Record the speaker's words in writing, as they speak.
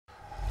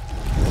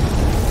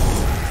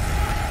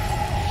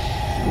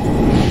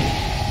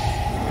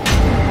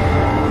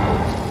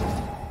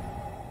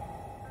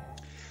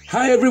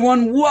Hi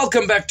everyone,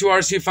 welcome back to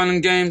RC Fun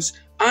and Games.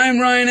 I'm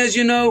Ryan, as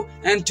you know,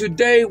 and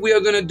today we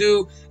are going to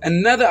do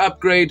another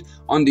upgrade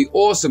on the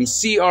awesome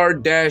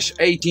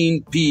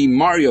CR-18P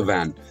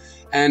Rockvan.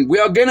 And we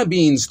are going to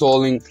be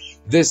installing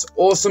this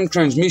awesome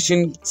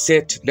transmission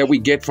set that we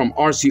get from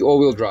RC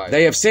All-Wheel Drive.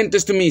 They have sent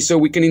this to me so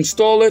we can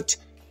install it,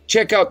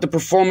 check out the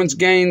performance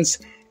gains,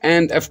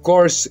 and of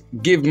course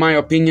give my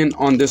opinion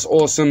on this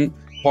awesome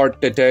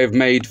part that they have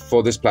made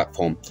for this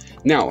platform.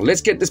 Now let's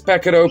get this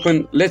packet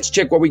open, let's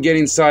check what we get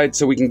inside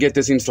so we can get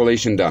this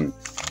installation done.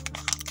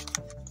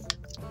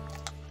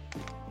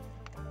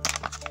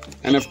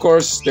 And of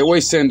course they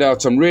always send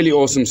out some really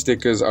awesome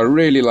stickers. I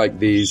really like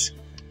these.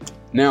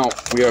 Now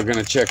we are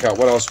going to check out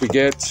what else we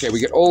get. Okay,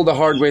 we get all the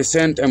hardware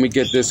sent and we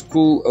get this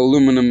cool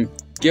aluminum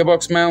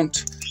gearbox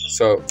mount.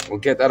 So we'll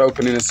get that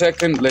open in a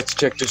second. Let's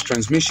check this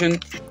transmission.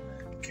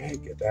 Okay,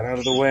 get that out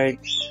of the way.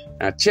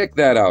 Now check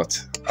that out.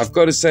 I've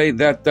got to say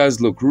that does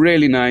look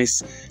really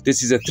nice.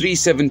 This is a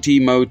 370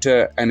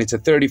 motor and it's a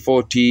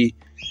 34T.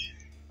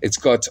 It's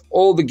got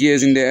all the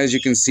gears in there, as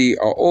you can see,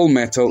 are all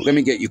metal. Let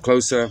me get you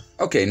closer.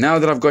 Okay, now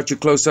that I've got you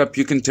close up,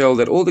 you can tell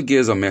that all the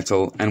gears are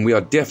metal, and we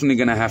are definitely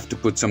going to have to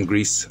put some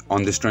grease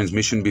on this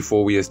transmission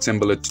before we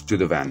assemble it to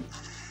the van.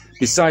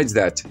 Besides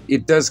that,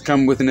 it does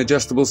come with an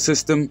adjustable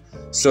system,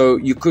 so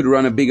you could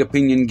run a bigger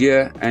pinion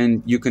gear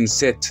and you can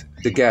set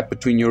the gap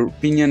between your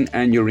pinion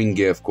and your ring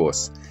gear, of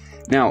course.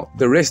 Now,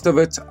 the rest of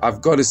it,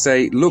 I've got to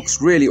say,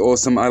 looks really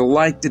awesome. I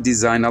like the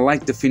design, I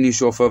like the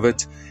finish off of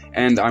it,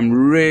 and I'm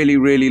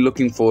really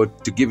looking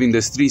forward to giving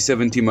this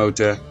 370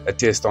 motor a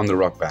test on the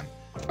Rockvan.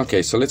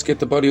 Okay, so let's get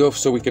the body off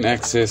so we can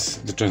access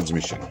the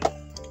transmission.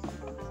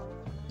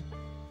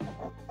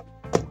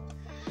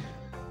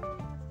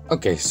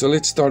 Okay, so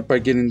let's start by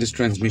getting this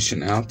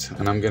transmission out,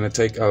 and I'm going to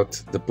take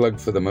out the plug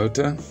for the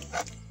motor.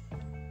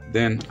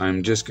 Then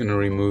I'm just going to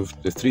remove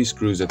the 3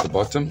 screws at the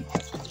bottom.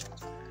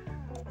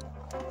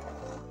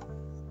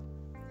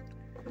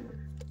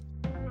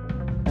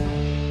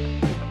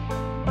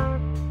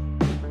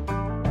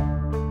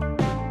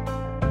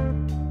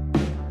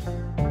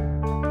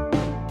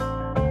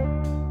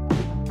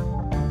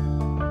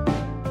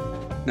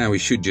 Now we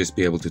should just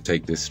be able to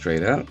take this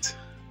straight out.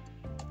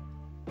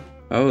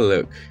 Oh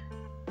look,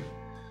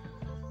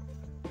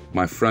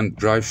 my front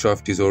drive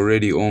shaft is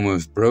already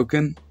almost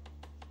broken.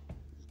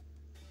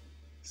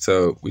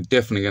 So we're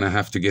definitely going to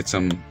have to get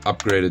some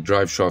upgraded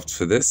drive shafts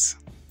for this.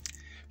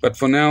 But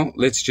for now,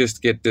 let's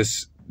just get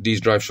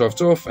these drive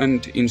shafts off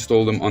and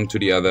install them onto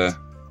the other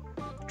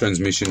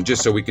transmission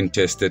just so we can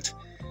test it.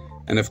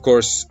 And of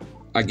course,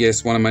 I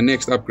guess one of my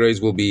next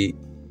upgrades will be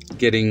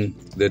getting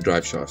the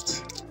drive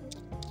shafts.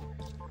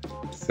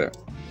 So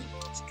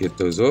let's get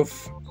those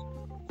off.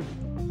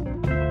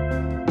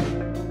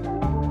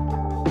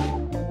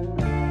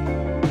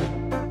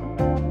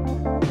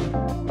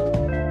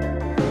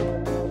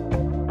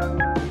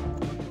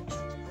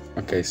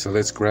 Okay, so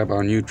let's grab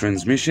our new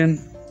transmission,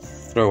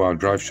 throw our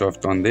drive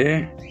shaft on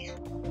there.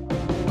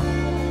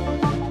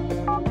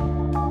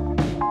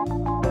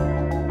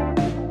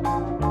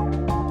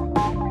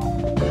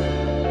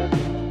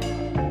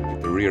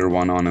 Get the rear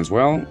one on as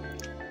well.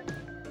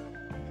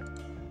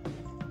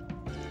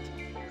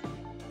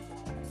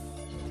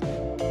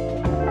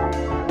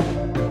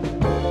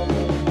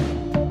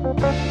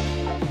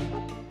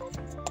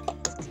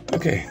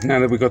 Okay, now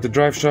that we've got the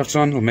drive shafts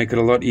on, it'll make it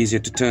a lot easier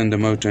to turn the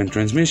motor and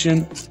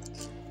transmission,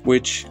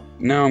 which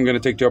now I'm going to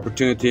take the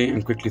opportunity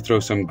and quickly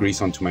throw some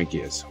grease onto my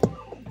gears.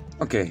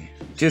 Okay,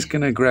 just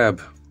going to grab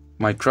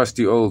my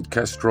trusty old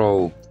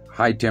Castrol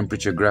high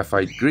temperature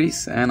graphite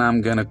grease and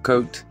I'm going to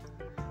coat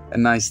a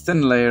nice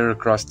thin layer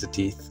across the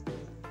teeth.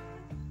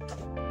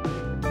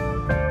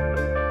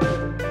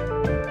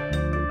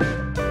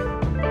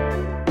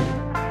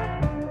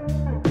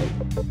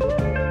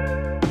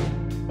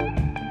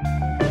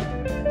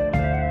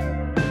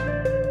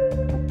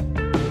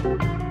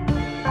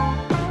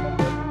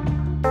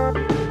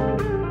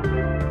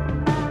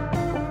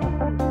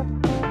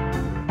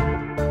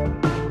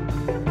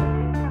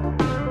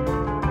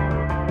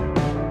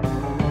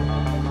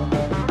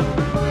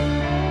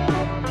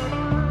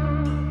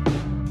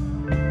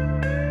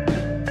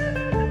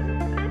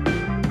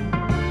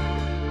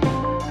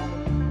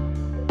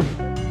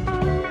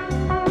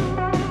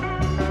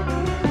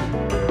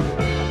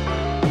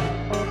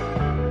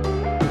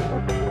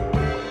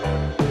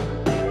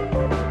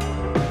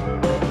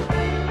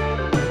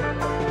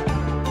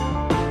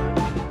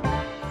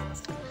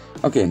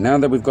 Okay, now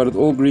that we've got it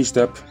all greased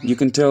up, you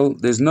can tell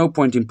there's no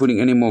point in putting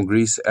any more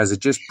grease as it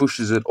just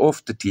pushes it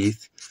off the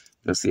teeth.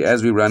 You'll see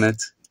as we run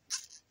it,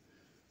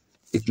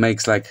 it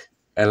makes like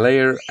a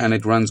layer and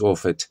it runs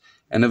off it.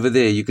 And over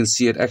there you can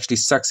see it actually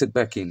sucks it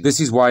back in. This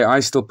is why I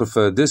still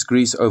prefer this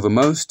grease over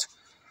most.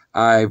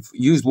 I've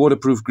used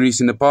waterproof grease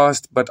in the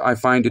past, but I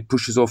find it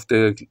pushes off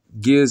the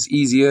gears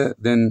easier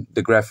than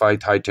the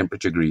graphite high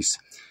temperature grease.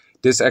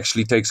 This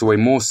actually takes away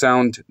more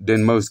sound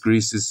than most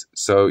greases,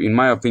 so in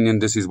my opinion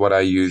this is what I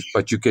use,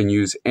 but you can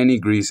use any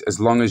grease as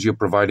long as you're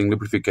providing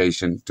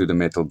lubrication to the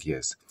metal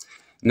gears.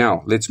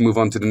 Now let's move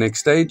on to the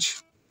next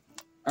stage.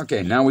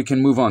 Okay, now we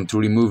can move on to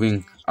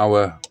removing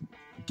our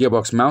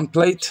gearbox mount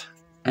plate.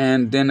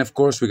 And then of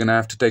course we're going to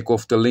have to take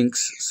off the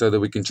links so that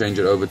we can change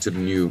it over to the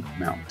new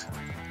mount.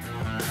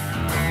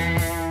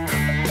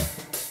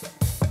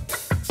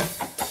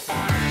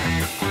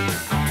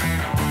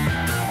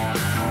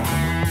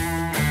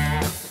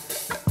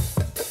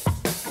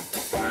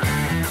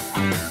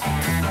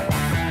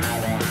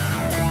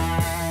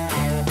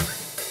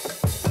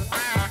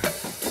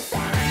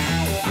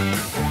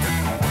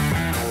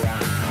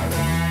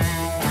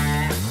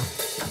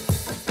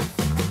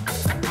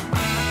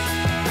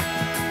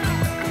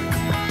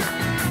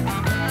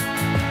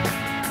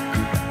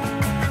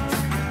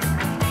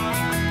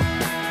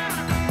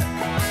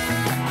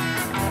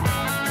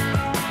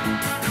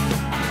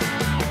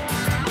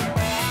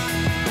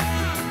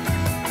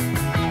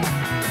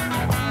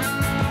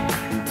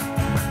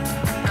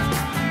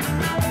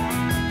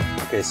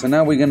 Okay, so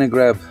now we're going to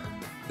grab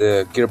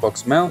the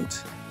gearbox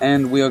mount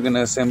and we are going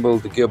to assemble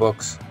the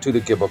gearbox to the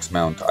gearbox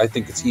mount. I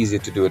think it's easier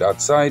to do it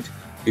outside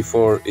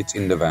before it's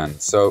in the van.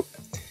 So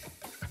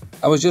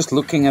I was just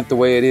looking at the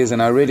way it is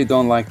and I really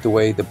don't like the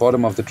way the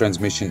bottom of the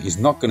transmission is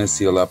not going to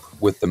seal up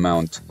with the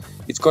mount.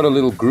 It's got a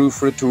little groove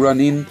for it to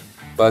run in,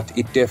 but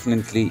it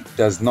definitely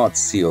does not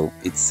seal.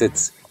 It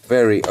sits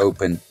very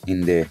open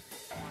in there.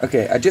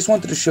 Okay, I just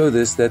wanted to show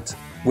this, that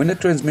when the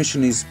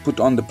transmission is put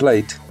on the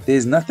plate,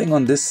 there's nothing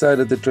on this side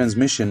of the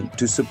transmission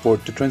to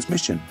support the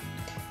transmission.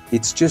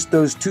 It's just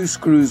those two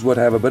screws what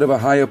have a bit of a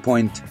higher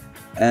point,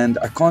 and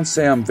I can't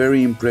say I'm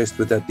very impressed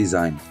with that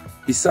design.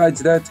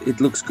 Besides that,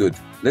 it looks good.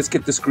 Let's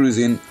get the screws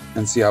in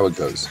and see how it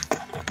goes.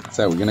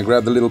 So we're going to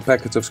grab the little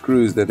packets of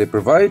screws that they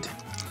provide.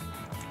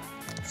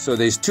 So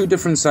there's two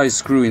different size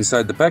screws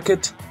inside the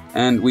packet,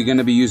 and we're going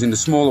to be using the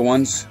smaller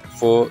ones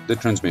for the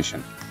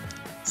transmission.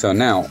 So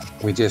now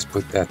we just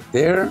put that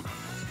there.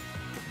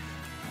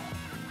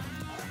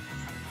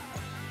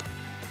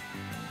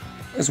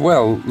 As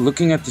well,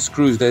 looking at the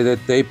screws that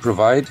they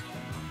provide,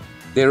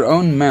 their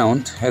own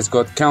mount has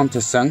got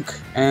countersunk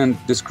and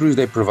the screws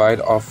they provide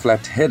are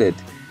flat-headed.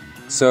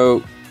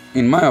 So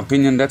in my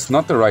opinion, that's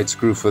not the right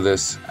screw for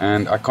this,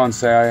 and I can't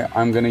say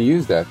I'm going to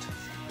use that.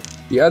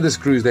 The other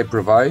screws they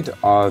provide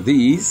are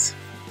these,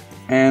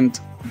 and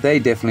they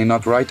definitely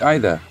not right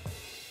either.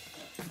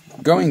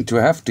 Going to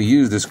have to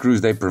use the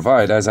screws they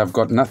provide, as I've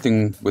got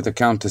nothing with a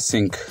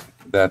countersink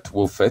that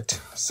will fit,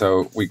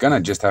 so we're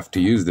gonna just have to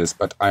use this,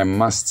 but I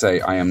must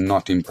say I am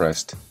not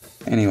impressed.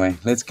 Anyway,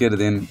 let's get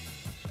it in.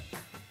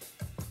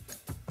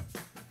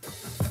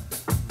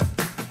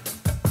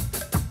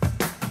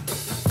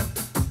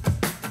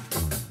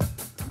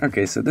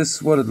 Okay, so this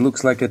is what it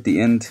looks like at the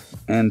end,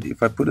 and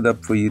if I put it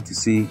up for you to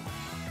see,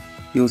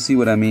 you'll see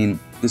what I mean.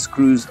 The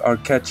screws are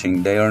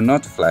catching, they are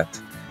not flat,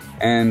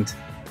 and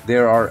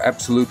there are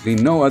absolutely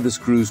no other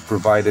screws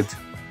provided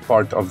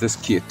part of this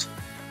kit,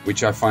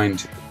 which I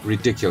find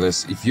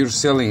ridiculous. If you're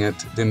selling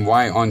it, then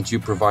why aren't you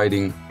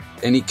providing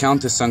any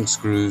countersunk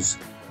screws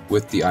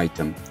with the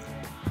item?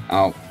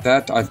 Now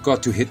that I've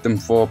got to hit them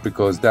for,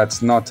 because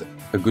that's not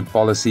a good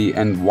policy,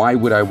 and why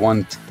would I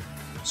want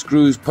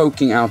screws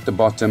poking out the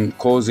bottom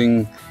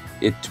causing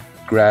it to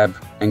grab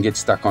and get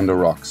stuck on the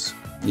rocks?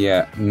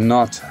 Yeah,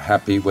 not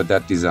happy with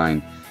that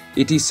design.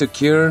 It is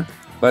secure,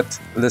 but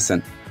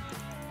listen,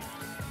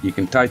 you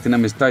can tighten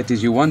them as tight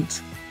as you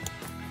want.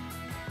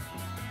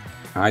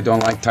 I don't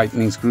like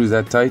tightening screws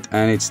that tight,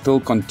 and it still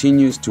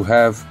continues to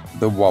have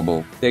the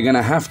wobble. They're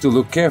gonna have to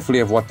look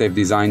carefully at what they've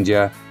designed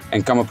here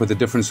and come up with a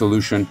different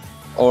solution,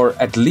 or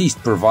at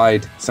least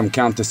provide some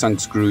countersunk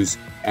screws.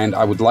 And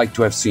I would like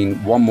to have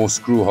seen one more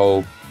screw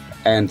hole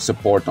and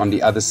support on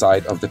the other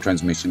side of the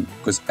transmission,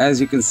 because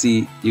as you can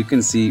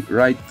see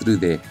right through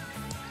there.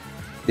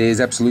 There's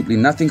absolutely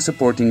nothing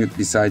supporting it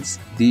besides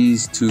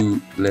these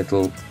two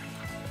little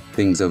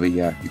things over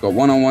here. You got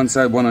one on one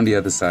side, one on the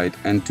other side,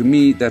 and to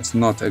me that's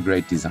not a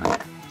great design.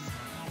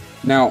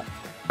 Now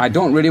I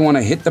don't really want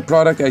to hit the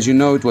product, as you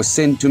know it was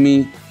sent to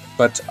me,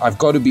 but I've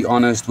got to be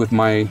honest with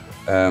my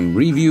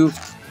review,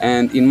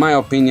 and in my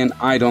opinion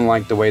I don't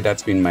like the way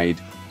that's been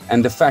made,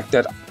 and the fact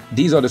that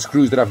these are the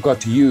screws that I've got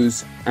to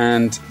use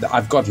and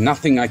I've got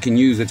nothing I can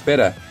use that's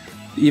better.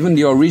 Even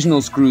the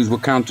original screws were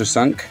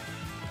countersunk,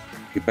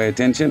 if you pay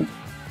attention.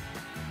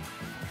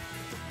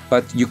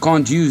 But you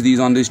can't use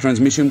these on this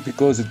transmission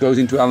because it goes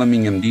into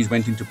aluminium. These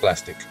went into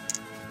plastic.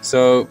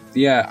 So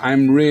yeah,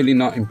 I'm really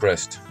not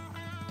impressed.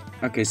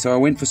 Okay, so I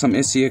went for some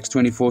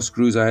SCX24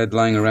 screws I had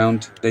lying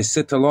around. They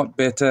sit a lot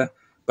better,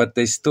 but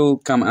they still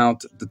come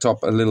out the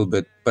top a little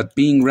bit. But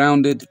being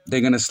rounded,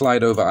 they're going to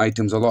slide over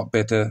items a lot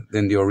better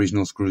than the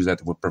original screws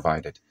that were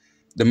provided.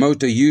 The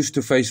motor used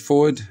to face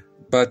forward,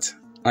 but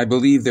I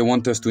believe they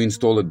want us to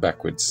install it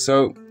backwards.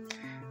 So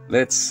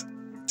let's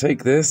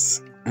take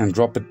this and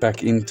drop it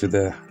back into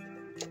the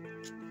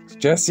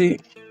chassis.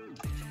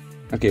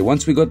 Okay,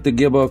 once we got the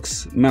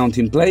gearbox mount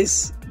in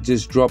place,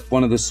 just drop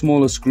one of the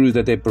smaller screws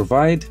that they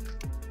provide.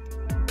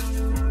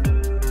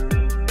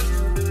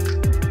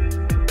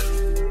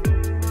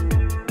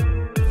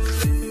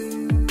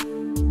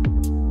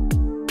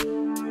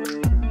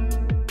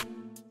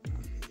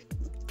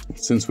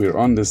 since we're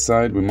on this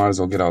side, we might as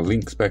well get our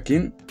links back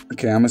in.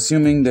 Okay, I'm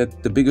assuming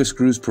that the bigger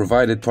screws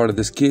provided part of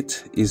this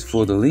kit is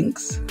for the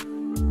links.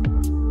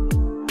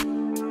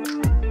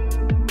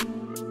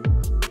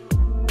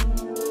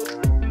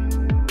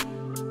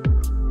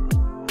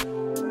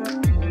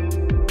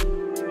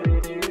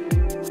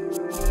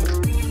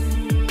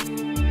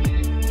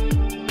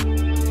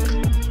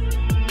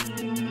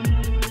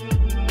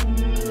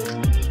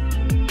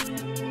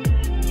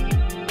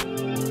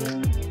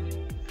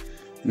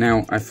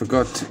 Now, I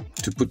forgot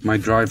to put my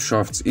drive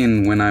shafts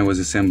in when I was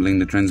assembling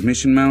the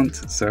transmission mount,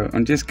 so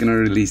I'm just gonna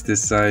release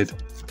this side,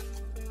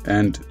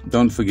 and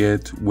don't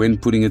forget, when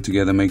putting it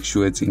together, make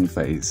sure it's in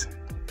phase.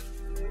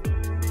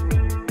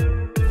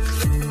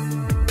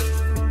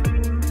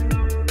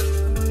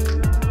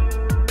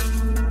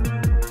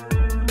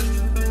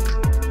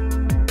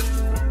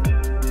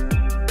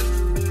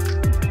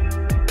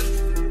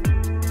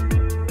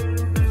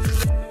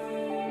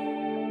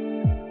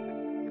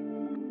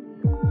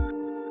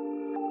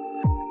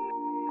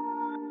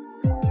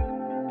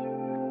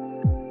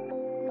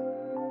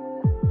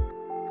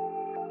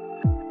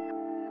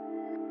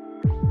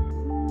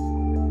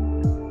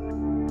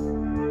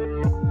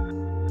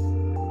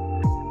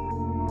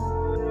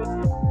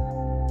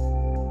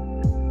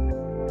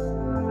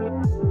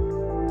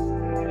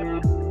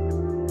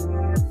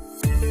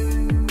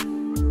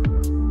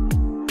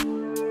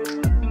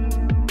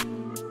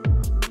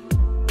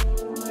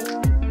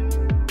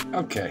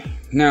 Okay,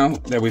 now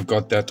that we've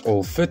got that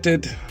all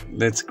fitted,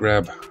 let's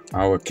grab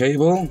our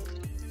cable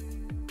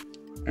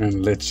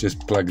and let's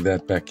just plug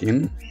that back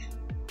in.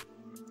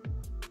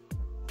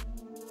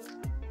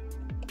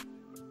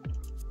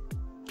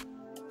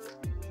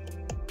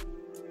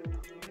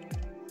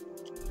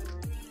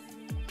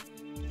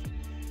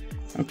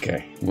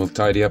 Okay, we'll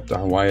tidy up the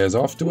wires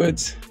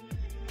afterwards.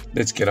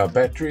 Let's get our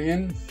battery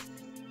in.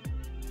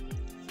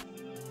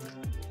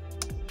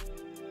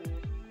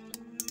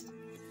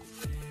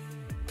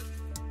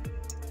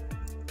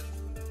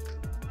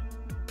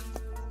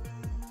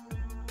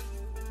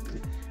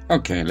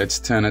 Okay, let's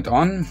turn it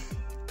on.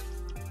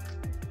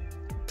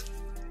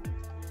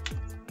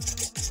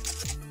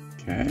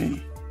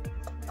 Okay.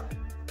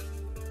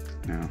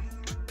 Now.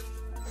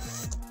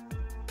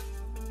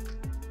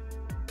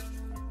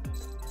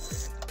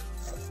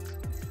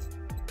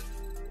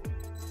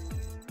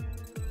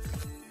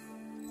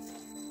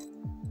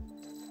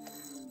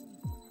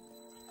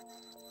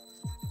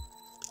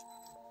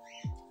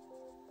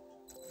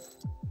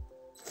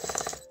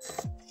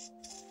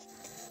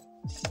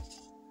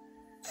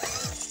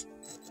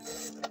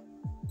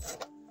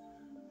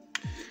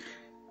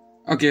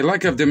 Okay,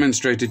 like I've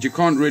demonstrated, you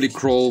can't really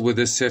crawl with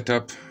this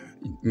setup.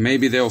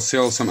 Maybe they'll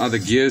sell some other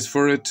gears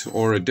for it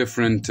or a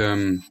different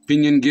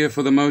pinion gear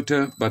for the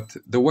motor, but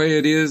the way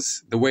it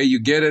is, the way you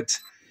get it,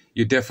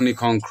 you definitely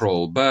can't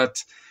crawl.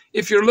 But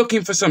if you're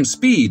looking for some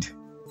speed,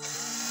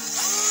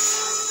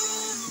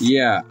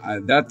 yeah,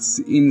 that's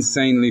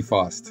insanely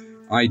fast.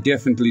 I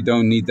definitely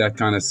don't need that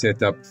kind of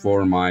setup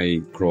for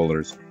my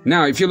crawlers.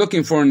 Now, if you're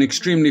looking for an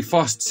extremely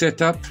fast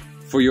setup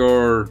for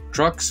your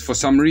trucks for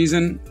some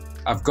reason,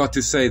 I've got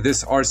to say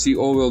this RC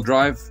all-wheel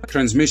drive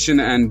transmission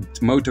and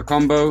motor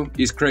combo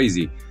is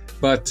crazy.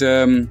 But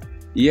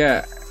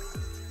yeah,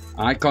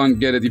 I can't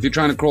get it. If you're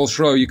trying to crawl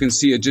slow, you can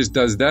see it just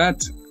does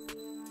that.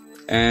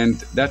 And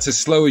that's as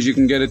slow as you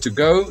can get it to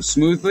go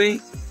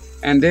smoothly.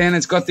 And then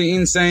it's got the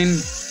insane...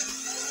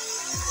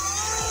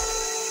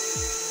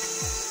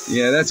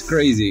 Yeah, that's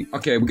crazy.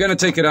 Okay, we're gonna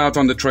take it out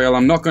on the trail.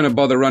 I'm not gonna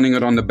bother running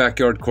it on the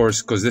backyard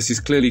course because this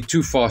is clearly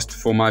too fast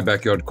for my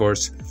backyard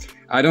course.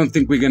 I don't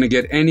think we're gonna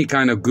get any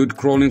kind of good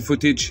crawling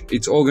footage.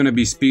 It's all gonna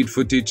be speed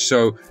footage.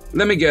 So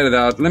let me get it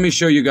out. Let me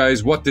show you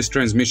guys what this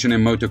transmission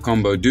and motor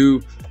combo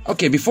do.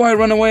 Okay, before I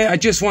run away, I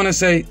just wanna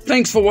say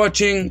thanks for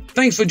watching.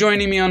 Thanks for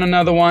joining me on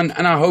another one.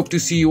 And I hope to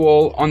see you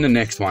all on the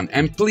next one.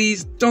 And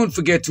please don't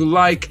forget to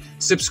like,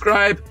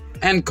 subscribe,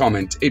 and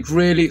comment. It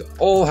really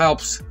all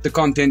helps the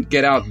content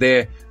get out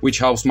there, which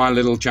helps my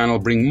little channel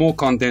bring more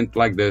content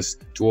like this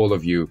to all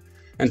of you.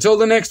 Until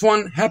the next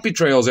one, happy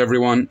trails,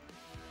 everyone.